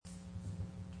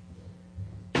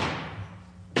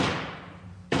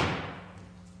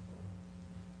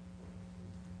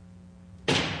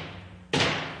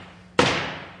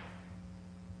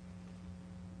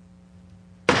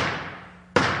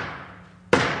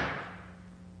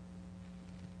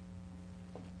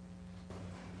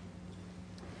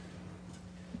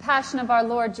Passion of our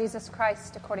Lord Jesus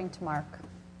Christ according to Mark.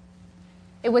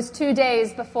 It was 2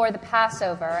 days before the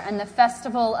Passover and the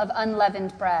festival of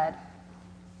unleavened bread.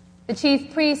 The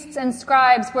chief priests and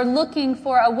scribes were looking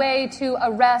for a way to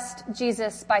arrest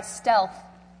Jesus by stealth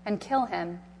and kill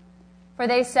him. For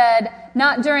they said,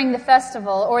 "Not during the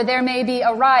festival, or there may be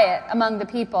a riot among the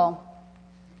people."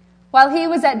 While he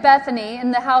was at Bethany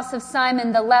in the house of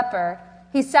Simon the leper,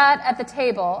 he sat at the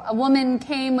table. A woman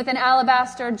came with an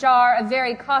alabaster jar of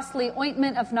very costly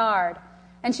ointment of nard,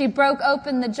 and she broke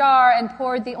open the jar and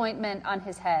poured the ointment on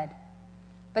his head.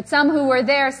 But some who were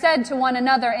there said to one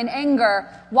another in anger,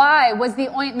 "Why was the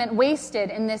ointment wasted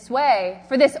in this way?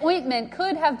 For this ointment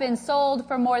could have been sold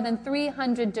for more than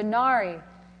 300 denarii,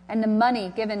 and the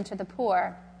money given to the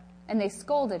poor." And they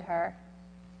scolded her.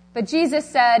 But Jesus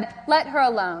said, "Let her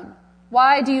alone.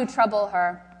 Why do you trouble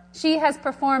her? She has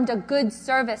performed a good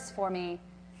service for me.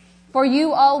 For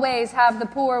you always have the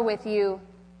poor with you,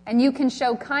 and you can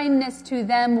show kindness to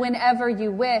them whenever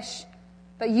you wish,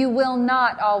 but you will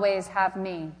not always have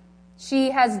me.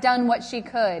 She has done what she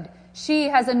could. She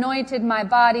has anointed my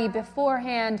body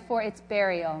beforehand for its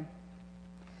burial.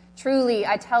 Truly,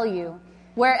 I tell you,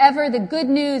 wherever the good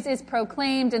news is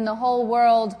proclaimed in the whole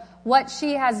world, what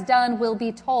she has done will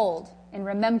be told in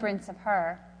remembrance of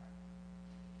her."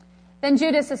 Then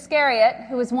Judas Iscariot,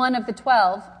 who was one of the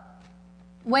 12,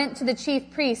 went to the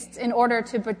chief priests in order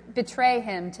to betray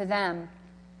him to them.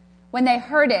 When they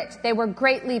heard it, they were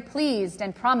greatly pleased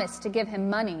and promised to give him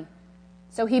money.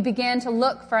 So he began to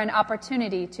look for an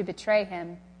opportunity to betray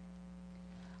him.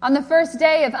 On the first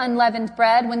day of unleavened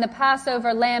bread, when the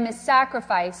Passover lamb is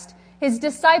sacrificed, his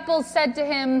disciples said to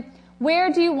him, "Where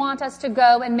do you want us to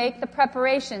go and make the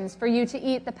preparations for you to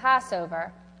eat the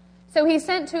Passover?" So he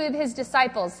sent two of his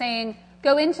disciples, saying,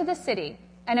 "Go into the city,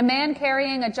 and a man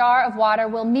carrying a jar of water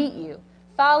will meet you.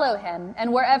 Follow him,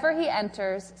 and wherever he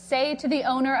enters, say to the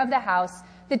owner of the house,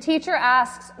 'The teacher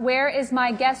asks, where is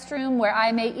my guest room where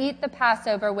I may eat the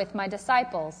Passover with my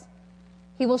disciples?'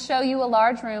 He will show you a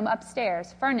large room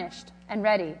upstairs, furnished and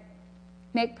ready.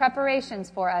 Make preparations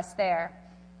for us there."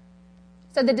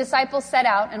 So the disciples set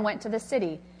out and went to the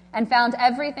city, and found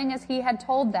everything as he had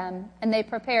told them, and they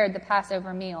prepared the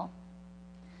Passover meal.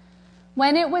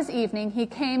 When it was evening, he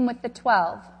came with the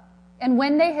 12. And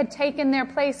when they had taken their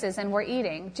places and were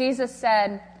eating, Jesus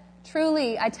said,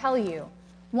 "Truly, I tell you,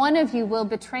 one of you will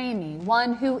betray me,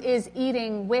 one who is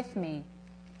eating with me."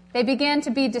 They began to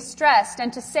be distressed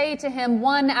and to say to him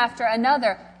one after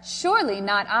another, "Surely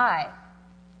not I."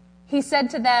 He said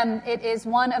to them, "It is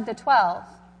one of the 12,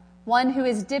 one who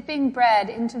is dipping bread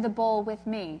into the bowl with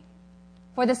me.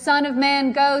 For the Son of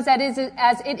Man goes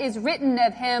as it is written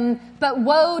of him, but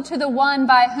woe to the one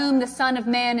by whom the Son of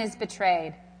Man is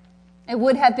betrayed. It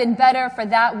would have been better for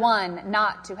that one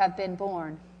not to have been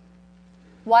born."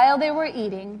 While they were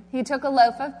eating, he took a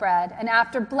loaf of bread, and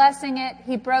after blessing it,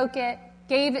 he broke it,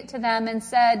 gave it to them, and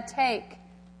said, "Take,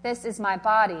 this is my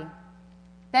body."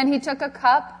 Then he took a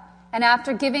cup, and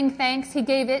after giving thanks, he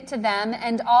gave it to them,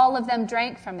 and all of them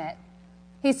drank from it.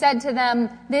 He said to them,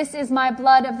 "This is my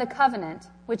blood of the covenant,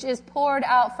 which is poured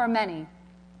out for many.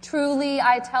 Truly,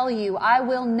 I tell you, I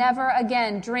will never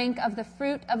again drink of the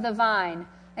fruit of the vine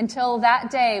until that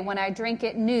day when I drink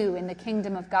it new in the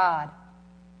kingdom of God."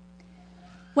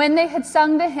 When they had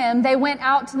sung the hymn, they went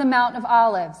out to the Mount of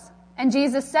Olives. And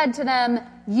Jesus said to them,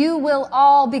 "You will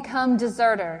all become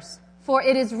deserters, for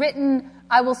it is written,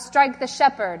 'I will strike the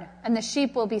shepherd, and the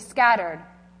sheep will be scattered.'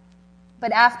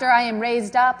 But after I am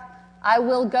raised up, I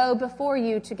will go before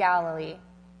you to Galilee."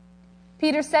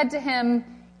 Peter said to him,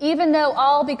 "Even though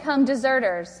all become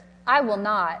deserters, I will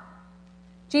not."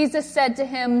 Jesus said to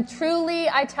him, "Truly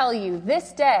I tell you,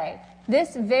 this day,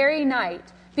 this very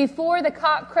night, before the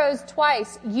cock crows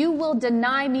twice, you will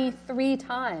deny me 3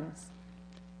 times."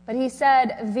 But he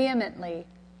said vehemently,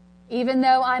 "Even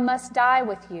though I must die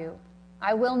with you,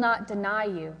 I will not deny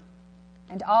you."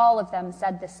 And all of them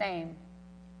said the same.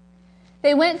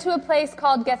 They went to a place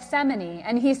called Gethsemane,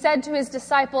 and he said to his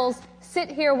disciples, "Sit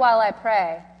here while I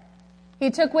pray." He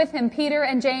took with him Peter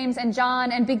and James and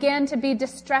John and began to be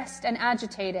distressed and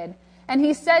agitated. And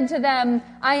he said to them,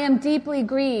 "I am deeply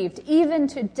grieved, even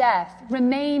to death.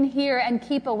 Remain here and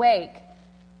keep awake."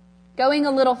 Going a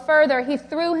little further, he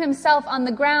threw himself on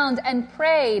the ground and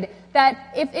prayed that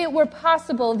if it were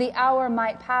possible, the hour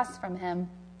might pass from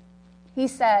him. He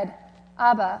said,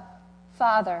 "Abba,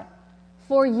 Father,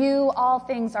 for you all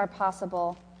things are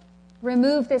possible.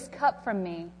 Remove this cup from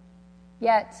me,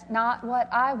 yet not what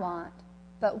I want,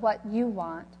 but what you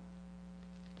want."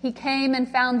 He came and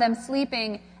found them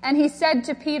sleeping, and he said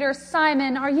to Peter,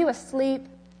 "Simon, are you asleep?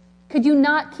 Could you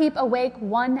not keep awake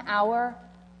 1 hour?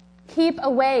 Keep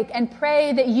awake and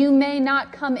pray that you may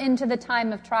not come into the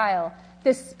time of trial.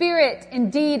 The spirit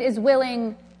indeed is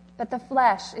willing, but the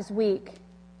flesh is weak."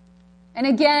 And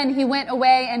again he went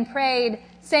away and prayed,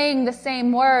 saying the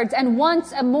same words. And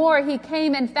once more he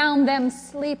came and found them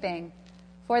sleeping,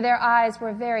 for their eyes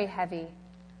were very heavy,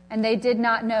 and they did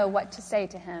not know what to say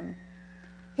to him.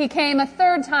 He came a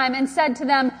third time and said to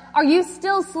them, "Are you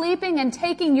still sleeping and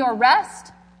taking your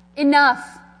rest?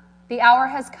 Enough! The hour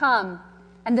has come,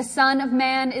 and the Son of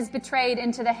Man is betrayed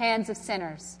into the hands of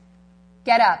sinners.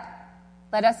 Get up,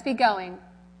 let us be going.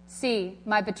 See,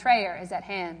 my betrayer is at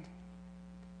hand."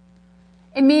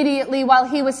 Immediately, while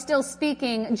he was still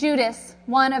speaking, Judas,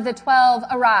 one of the 12,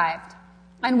 arrived,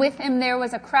 and with him there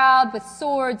was a crowd with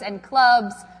swords and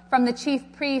clubs from the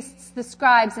chief priests, the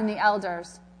scribes, and the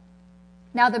elders.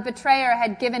 Now the betrayer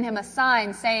had given him a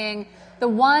sign, saying, "The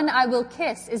one I will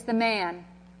kiss is the man.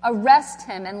 Arrest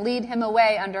him and lead him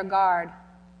away under guard."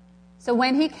 So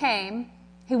when he came,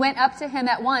 he went up to him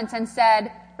at once and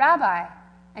said, "Rabbi,"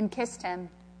 and kissed him.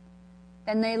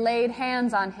 Then they laid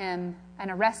hands on him and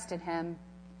arrested him.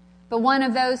 But one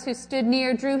of those who stood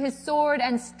near drew his sword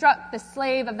and struck the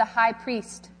slave of the high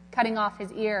priest, cutting off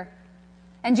his ear.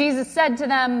 And Jesus said to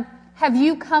them, "Have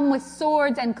you come with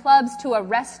swords and clubs to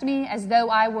arrest me as though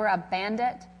I were a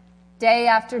bandit? Day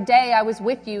after day I was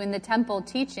with you in the temple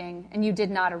teaching, and you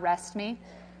did not arrest me.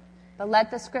 But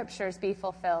let the scriptures be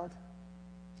fulfilled."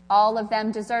 All of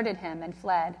them deserted him and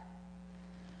fled.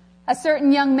 A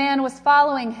certain young man was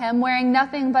following him, wearing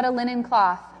nothing but a linen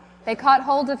cloth. They caught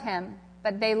hold of him,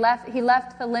 but he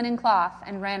left the linen cloth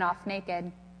and ran off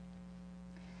naked.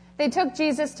 They took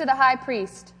Jesus to the high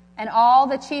priest, and all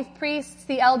the chief priests,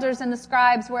 the elders, and the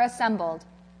scribes were assembled.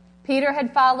 Peter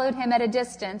had followed him at a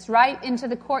distance, right into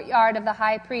the courtyard of the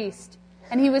high priest,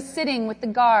 and he was sitting with the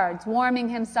guards, warming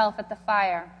himself at the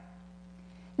fire.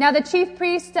 Now the chief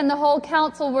priests and the whole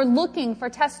council were looking for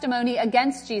testimony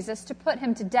against Jesus to put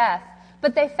him to death,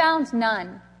 but they found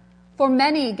none. For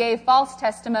many gave false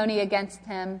testimony against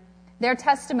him. Their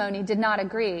testimony did not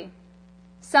agree.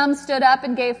 Some stood up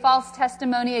and gave false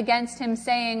testimony against him,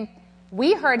 saying,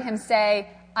 "We heard him say,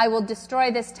 'I will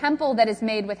destroy this temple that is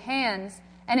made with hands,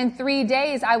 and in 3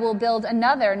 days I will build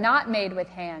another not made with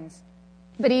hands.'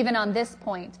 But even on this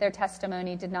point, their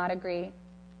testimony did not agree."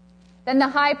 Then the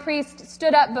high priest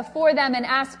stood up before them and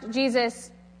asked Jesus,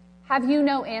 "Have you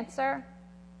no answer?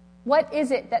 What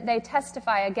is it that they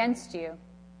testify against you?"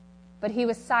 But he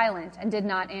was silent and did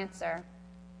not answer.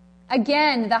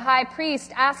 Again, the high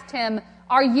priest asked him,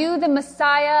 "Are you the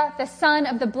Messiah, the Son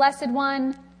of the Blessed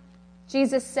One?"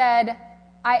 Jesus said,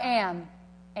 "I am,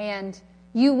 and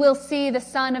you will see the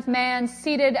Son of Man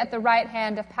seated at the right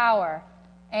hand of power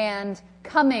and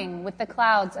coming with the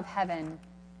clouds of heaven."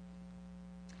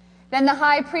 Then the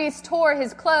high priest tore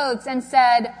his clothes and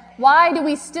said, "Why do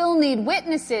we still need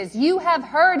witnesses? You have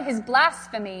heard his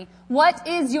blasphemy. What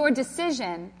is your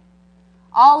decision?"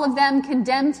 All of them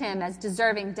condemned him as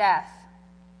deserving death.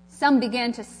 Some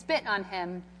began to spit on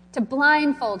him, to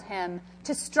blindfold him,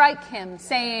 to strike him,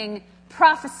 saying,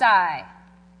 "Prophesy."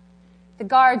 The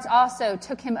guards also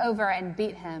took him over and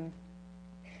beat him.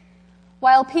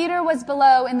 While Peter was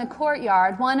below in the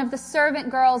courtyard, one of the servant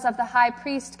girls of the high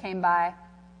priest came by.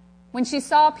 When she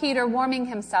saw Peter warming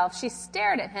himself, she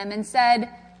stared at him and said,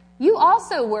 "You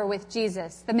also were with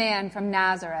Jesus, the man from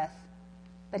Nazareth."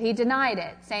 But he denied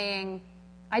it, saying,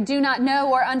 "I do not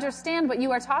know or understand what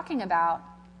you are talking about."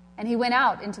 And he went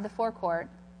out into the forecourt.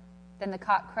 Then the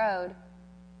cock crowed.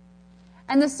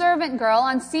 And the servant girl,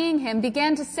 on seeing him,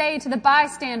 began to say to the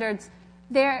bystanders,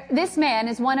 "This man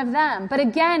is one of them." But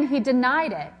again he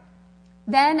denied it.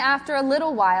 Then after a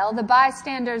little while, the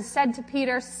bystanders said to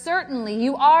Peter, "Certainly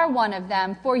you are one of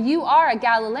them, for you are a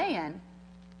Galilean."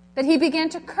 But he began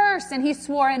to curse, and he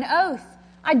swore an oath,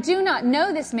 "I do not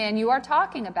know this man you are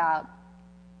talking about."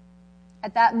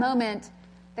 At that moment,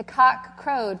 the cock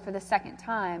crowed for the second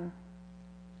time.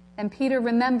 And Peter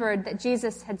remembered that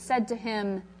Jesus had said to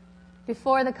him,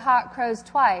 "Before the cock crows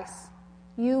twice,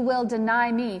 you will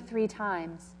deny me 3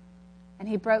 times." And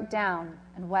he broke down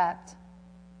and wept.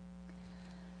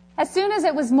 As soon as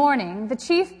it was morning, the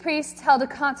chief priests held a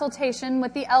consultation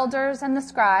with the elders and the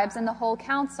scribes and the whole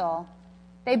council.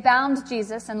 They bound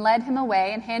Jesus and led him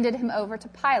away and handed him over to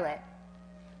Pilate.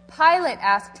 Pilate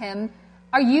asked him,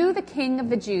 "Are you the king of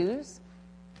the Jews?"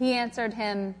 He answered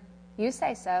him, "You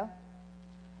say so."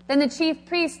 Then the chief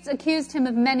priests accused him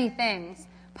of many things.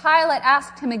 Pilate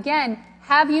asked him again,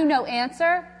 "Have you no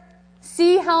answer?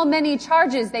 See how many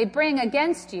charges they bring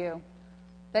against you."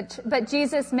 But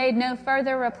Jesus made no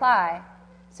further reply,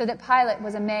 so that Pilate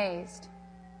was amazed.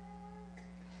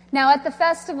 Now at the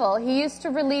festival, he used to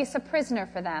release a prisoner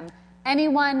for them,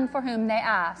 anyone for whom they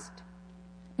asked.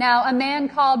 Now, a man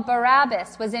called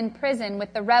Barabbas was in prison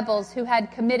with the rebels who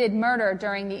had committed murder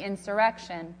during the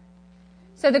insurrection.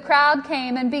 So the crowd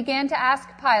came and began to ask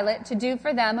Pilate to do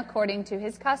for them according to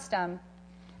his custom.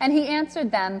 And he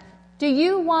answered them, "Do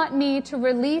you want me to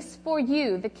release for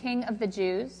you the king of the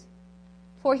Jews?"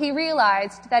 For he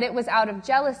realized that it was out of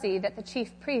jealousy that the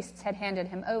chief priests had handed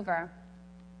him over.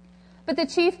 But the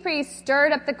chief priests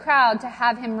stirred up the crowd to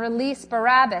have him release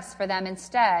Barabbas for them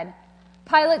instead.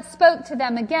 Pilate spoke to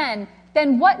them again,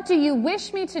 "Then what do you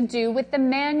wish me to do with the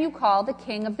man you call the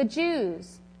king of the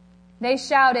Jews?" They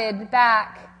shouted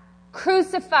back,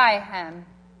 "Crucify him!"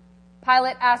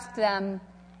 Pilate asked them,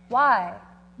 "Why?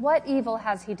 What evil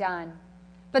has he done?"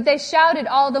 But they shouted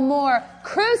all the more,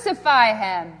 "Crucify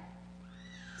him!"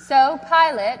 So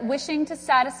Pilate, wishing to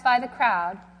satisfy the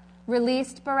crowd,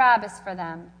 released Barabbas for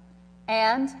them,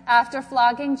 and after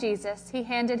flogging Jesus, he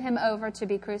handed him over to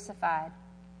be crucified.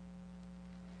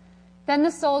 Then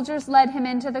the soldiers led him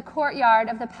into the courtyard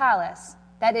of the palace,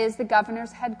 that is, the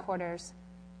governor's headquarters,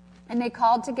 and they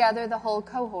called together the whole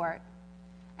cohort.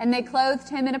 And they clothed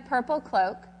him in a purple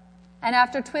cloak, and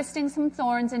after twisting some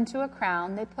thorns into a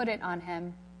crown, they put it on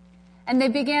him. And they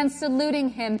began saluting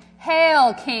him,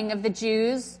 "Hail, King of the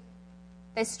Jews!"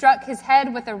 They struck his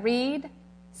head with a reed,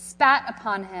 spat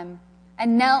upon him,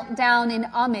 and knelt down in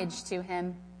homage to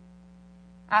him.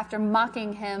 After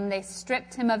mocking him, they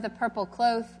stripped him of the purple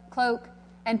cloak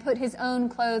and put his own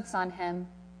clothes on him.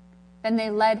 Then they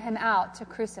led him out to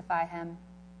crucify him.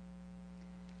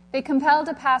 They compelled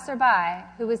a passerby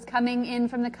who was coming in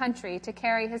from the country to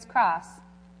carry his cross.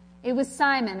 It was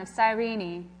Simon of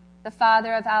Cyrene, the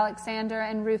father of Alexander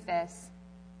and Rufus.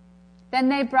 Then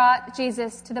they brought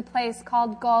Jesus to the place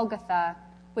called Golgotha,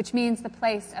 which means the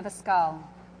place of a skull.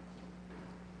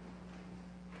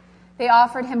 They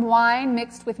offered him wine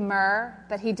mixed with myrrh,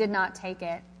 but he did not take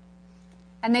it.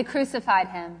 And they crucified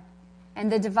him,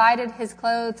 and they divided his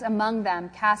clothes among them,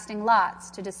 casting lots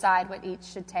to decide what each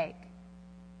should take.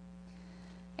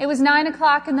 It was 9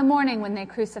 o'clock in the morning when they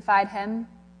crucified him.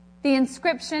 The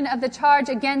inscription of the charge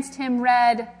against him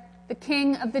read, "The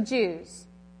King of the Jews."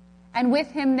 And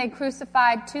with him they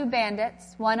crucified 2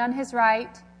 bandits, one on his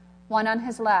right, one on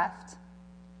his left.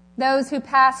 Those who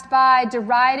passed by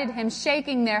derided him,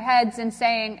 shaking their heads and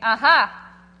saying, "Aha!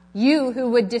 You who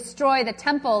would destroy the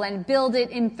temple and build it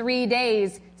in 3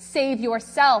 days, save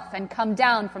yourself and come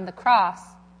down from the cross."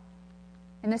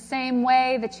 In the same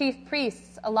way, the chief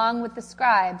priests, along with the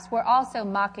scribes, were also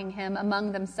mocking him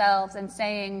among themselves and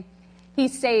saying, "He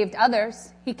saved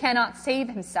others. He cannot save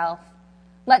himself.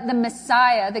 Let the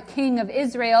Messiah, the King of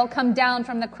Israel, come down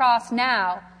from the cross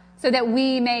now, so that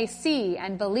we may see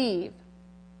and believe."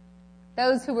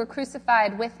 Those who were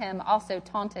crucified with him also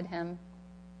taunted him.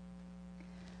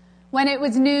 When it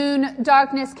was noon,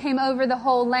 darkness came over the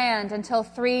whole land until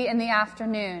 3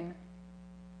 p.m.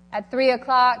 At 3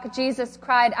 o'clock, Jesus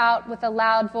cried out with a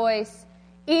loud voice,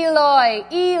 "Eloi,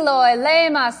 Eloi,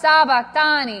 lema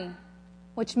sabachthani,"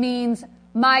 which means,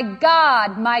 my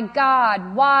God,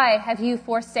 why have you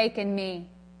forsaken me?"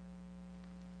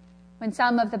 When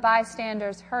some of the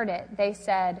bystanders heard it, they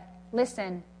said,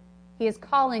 "Listen, he is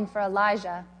calling for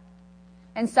Elijah."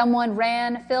 And someone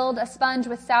ran, filled a sponge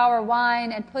with sour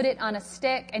wine, and put it on a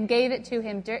stick and gave it to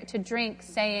him to drink,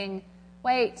 saying,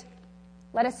 "Wait,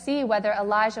 let us see whether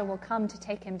Elijah will come to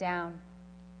take him down."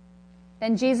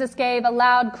 Then Jesus gave a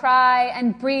loud cry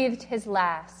and breathed his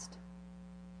last.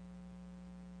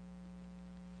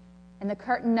 And the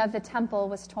curtain of the temple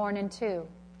was torn in two,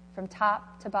 from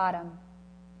top to bottom.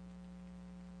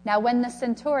 Now when the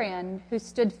centurion, who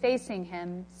stood facing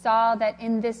him, saw that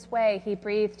in this way he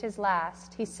breathed his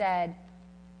last, he said,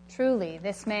 "Truly,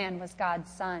 this man was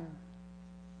God's son."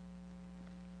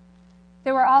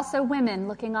 There were also women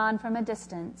looking on from a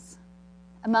distance.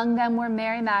 Among them were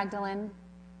Mary Magdalene,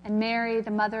 and Mary, the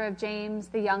mother of James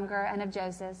the younger and of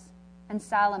Joseph, and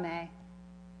Salome.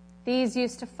 These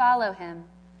used to follow him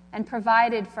and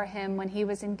provided for him when he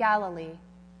was in Galilee,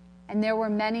 and there were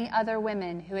many other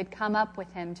women who had come up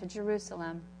with him to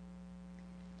Jerusalem.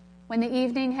 When the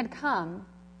evening had come,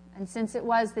 and since it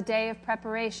was the day of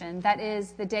preparation, that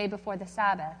is, the day before the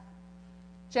Sabbath,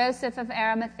 Joseph of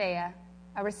Arimathea,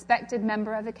 a respected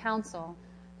member of the council,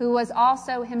 who was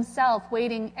also himself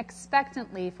waiting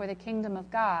expectantly for the kingdom of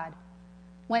God,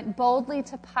 went boldly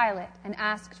to Pilate and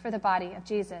asked for the body of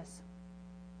Jesus.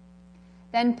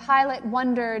 Then Pilate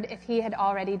wondered if he had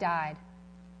already died,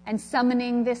 and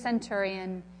summoning the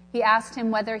centurion, he asked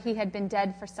him whether he had been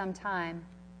dead for some time.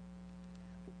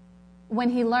 When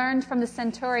he learned from the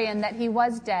centurion that he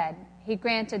was dead, he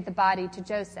granted the body to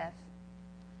Joseph.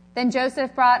 Then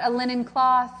Joseph brought a linen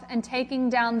cloth, and taking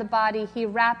down the body, he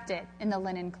wrapped it in the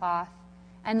linen cloth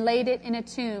and laid it in a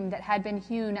tomb that had been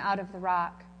hewn out of the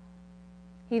rock.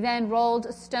 He then rolled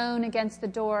a stone against the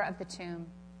door of the tomb.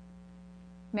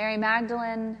 Mary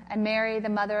Magdalene and Mary, the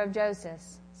mother of Joseph,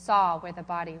 saw where the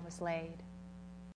body was laid.